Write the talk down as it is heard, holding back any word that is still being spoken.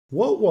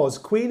What was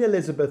Queen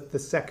Elizabeth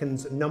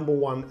II's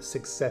 #1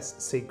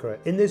 success secret?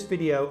 In this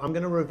video, I'm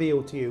going to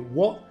reveal to you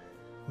what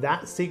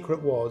that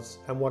secret was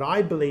and what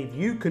I believe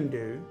you can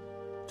do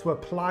to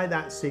apply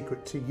that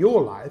secret to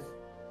your life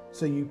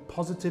so you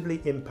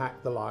positively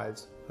impact the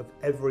lives of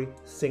every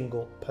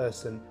single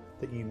person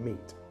that you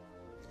meet.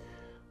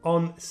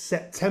 On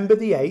September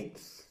the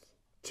 8th,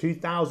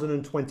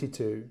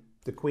 2022,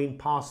 the Queen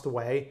passed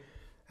away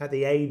at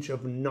the age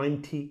of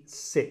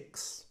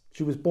 96.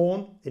 She was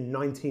born in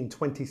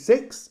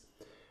 1926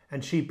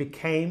 and she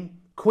became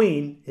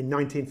Queen in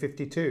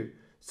 1952.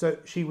 So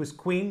she was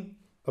Queen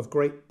of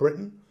Great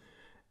Britain,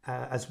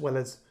 as well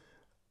as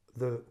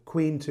the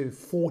Queen to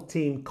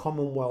 14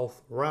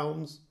 Commonwealth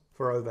realms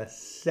for over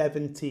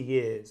 70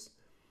 years.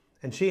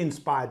 And she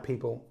inspired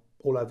people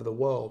all over the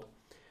world.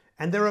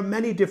 And there are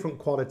many different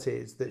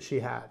qualities that she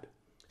had.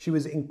 She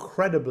was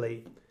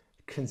incredibly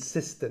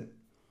consistent.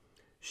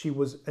 She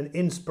was an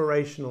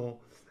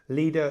inspirational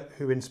leader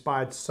who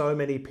inspired so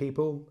many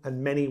people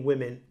and many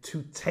women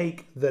to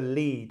take the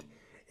lead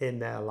in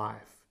their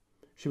life.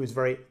 She was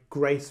very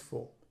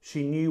graceful.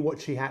 She knew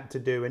what she had to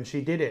do and she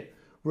did it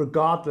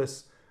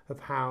regardless of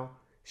how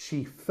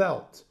she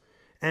felt.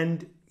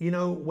 And you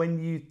know, when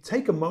you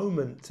take a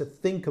moment to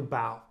think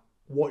about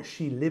what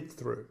she lived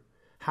through,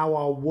 how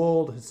our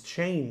world has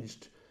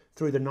changed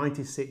through the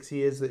 96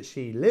 years that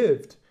she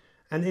lived,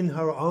 and in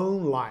her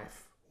own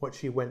life, what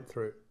she went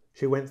through.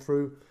 She went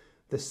through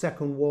the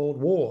Second World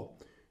War.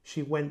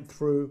 She went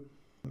through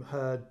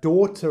her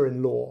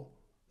daughter-in-law,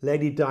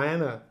 Lady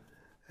Diana,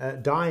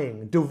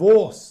 dying,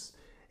 divorce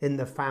in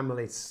the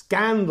family,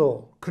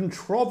 scandal,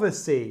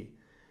 controversy,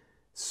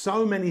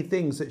 so many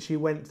things that she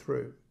went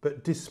through.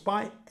 But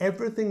despite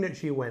everything that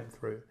she went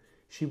through,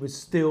 she was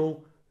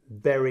still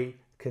very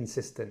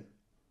consistent.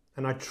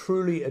 And I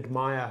truly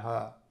admire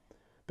her.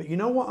 But you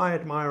know what I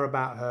admire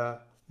about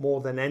her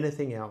more than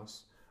anything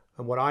else,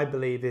 and what I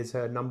believe is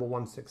her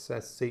 #1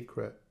 success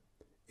secret?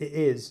 It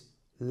is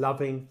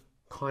loving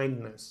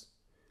kindness.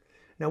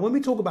 Now, when we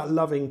talk about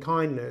loving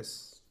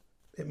kindness,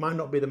 it might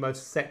not be the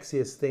most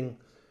sexiest thing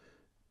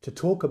to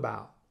talk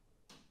about,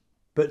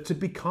 but to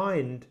be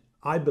kind,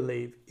 I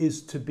believe,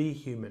 is to be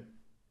human.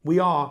 We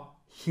are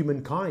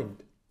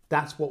humankind.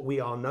 That's what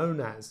we are known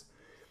as.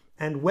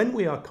 And when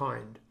we are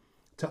kind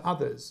to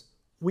others,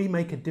 we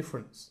make a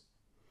difference.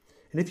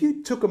 And if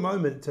you took a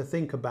moment to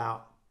think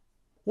about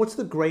what's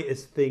the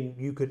greatest thing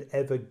you could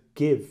ever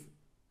give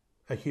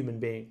a human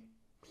being?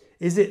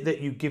 Is it that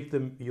you give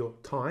them your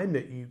time,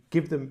 that you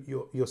give them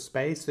your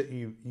space, that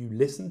you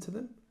listen to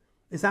them?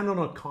 Is that not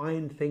a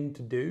kind thing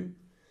to do?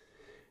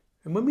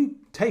 And when we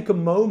take a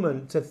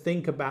moment to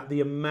think about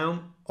the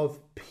amount of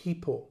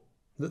people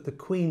that the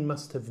Queen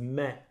must have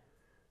met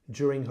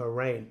during her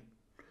reign,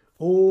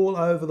 all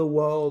over the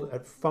world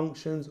at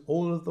functions,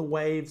 all of the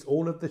waves,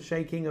 all of the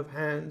shaking of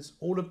hands,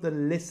 all of the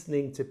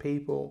listening to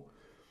people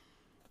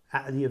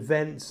at the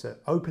events,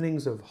 at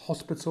openings of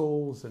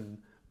hospitals and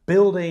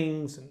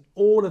buildings and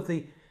all of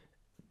the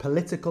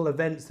political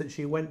events that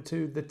she went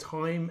to, the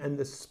time and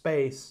the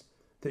space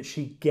that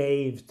she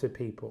gave to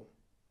people.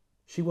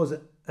 She was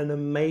an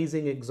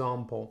amazing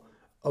example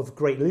of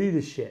great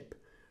leadership,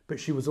 but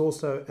she was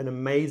also an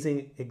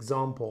amazing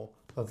example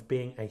of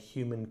being a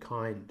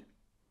humankind.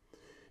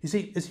 You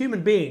see, as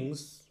human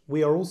beings,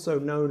 we are also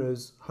known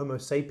as Homo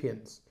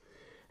sapiens.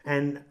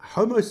 And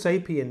Homo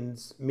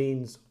sapiens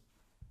means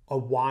a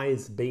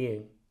wise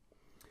being.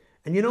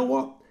 And you know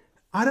what?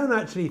 I don't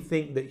actually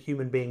think that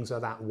human beings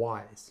are that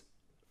wise.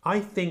 I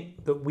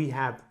think that we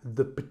have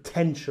the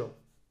potential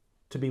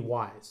to be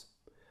wise.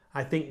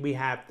 I think we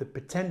have the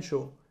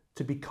potential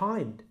to be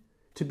kind,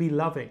 to be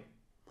loving.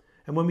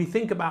 And when we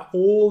think about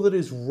all that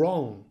is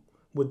wrong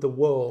with the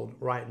world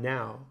right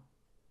now,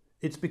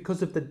 it's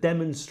because of the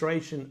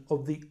demonstration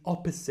of the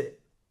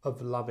opposite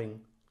of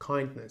loving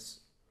kindness,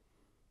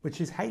 which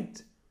is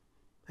hate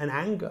and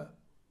anger,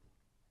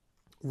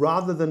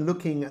 rather than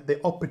looking at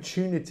the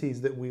opportunities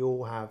that we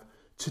all have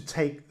to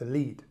take the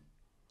lead.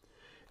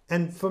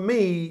 And for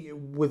me,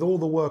 with all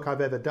the work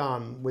I've ever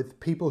done with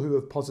people who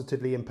have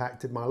positively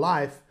impacted my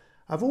life,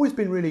 I've always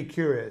been really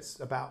curious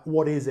about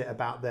what is it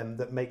about them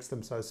that makes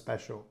them so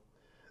special.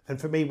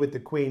 And for me with the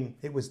Queen,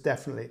 it was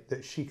definitely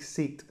that she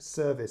sought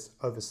service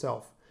over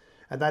self.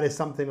 And that is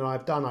something that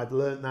I've done. I've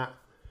learned that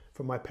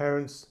from my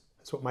parents.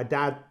 That's what my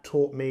dad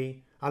taught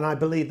me. And I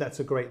believe that's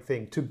a great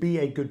thing, to be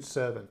a good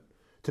servant,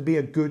 to be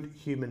a good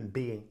human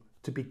being,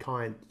 to be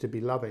kind, to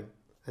be loving.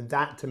 And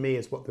that to me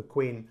is what the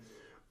Queen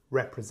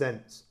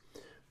represents.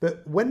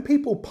 But when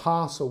people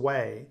pass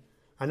away,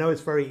 I know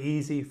it's very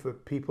easy for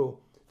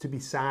people to be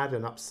sad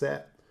and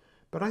upset,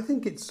 but I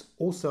think it's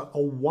also a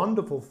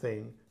wonderful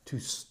thing to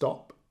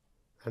stop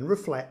and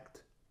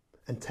reflect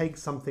and take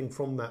something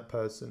from that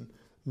person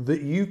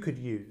that you could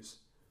use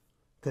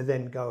to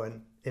then go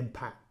and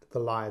impact the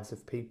lives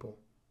of people.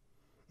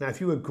 Now, if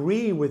you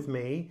agree with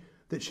me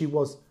that she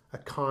was a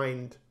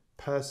kind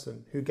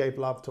person who gave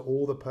love to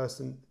all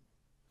the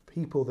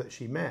people that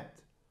she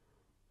met,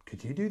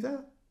 could you do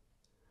that?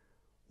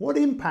 What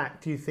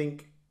impact do you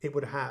think it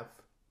would have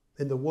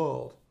in the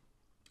world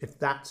if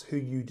that's who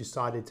you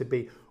decided to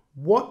be?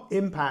 What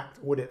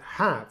impact would it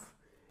have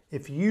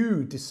if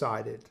you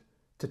decided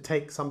to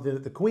take something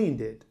that the Queen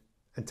did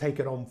and take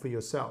it on for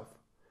yourself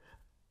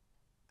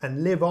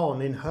and live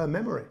on in her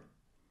memory?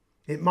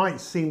 It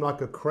might seem like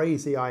a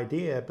crazy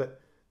idea,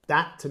 but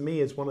that to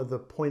me is one of the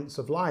points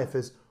of life,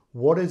 is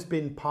what has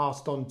been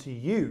passed on to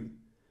you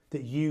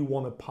that you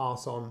want to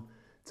pass on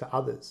to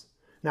others.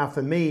 Now,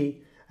 for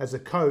me as a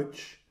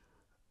coach,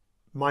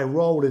 my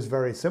role is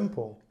very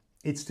simple.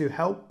 It's to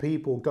help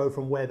people go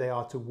from where they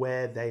are to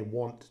where they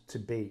want to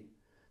be,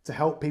 to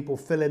help people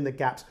fill in the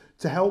gaps,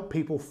 to help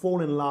people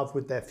fall in love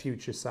with their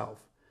future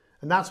self.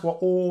 And that's what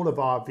all of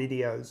our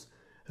videos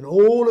and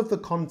all of the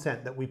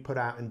content that we put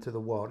out into the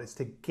world is,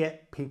 to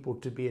get people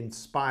to be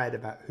inspired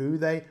about who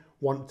they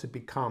want to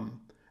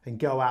become and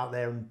go out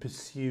there and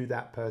pursue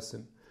that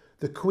person.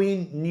 The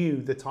Queen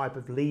knew the type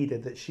of leader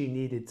that she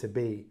needed to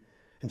be,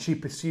 and she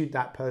pursued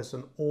that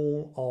person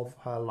all of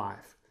her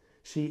life.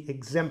 She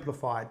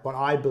exemplified what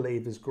I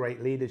believe is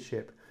great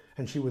leadership,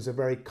 and she was a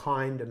very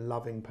kind and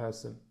loving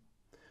person.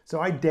 So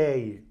I dare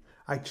you,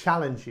 I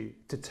challenge you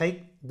to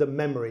take the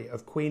memory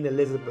of Queen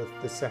Elizabeth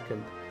II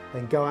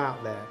and go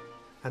out there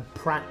and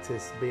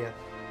practice being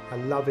a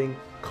loving,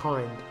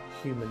 kind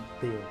human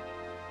being.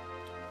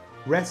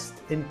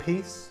 Rest in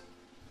peace,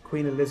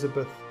 Queen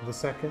Elizabeth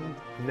II.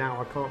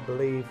 Now I can't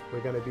believe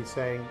we're going to be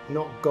saying,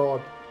 not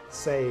God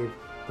save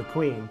the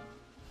Queen,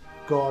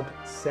 God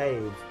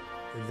save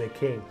the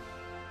King.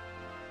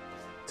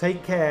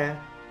 Take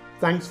care,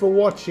 thanks for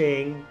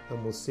watching,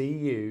 and we'll see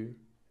you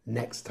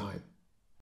next time.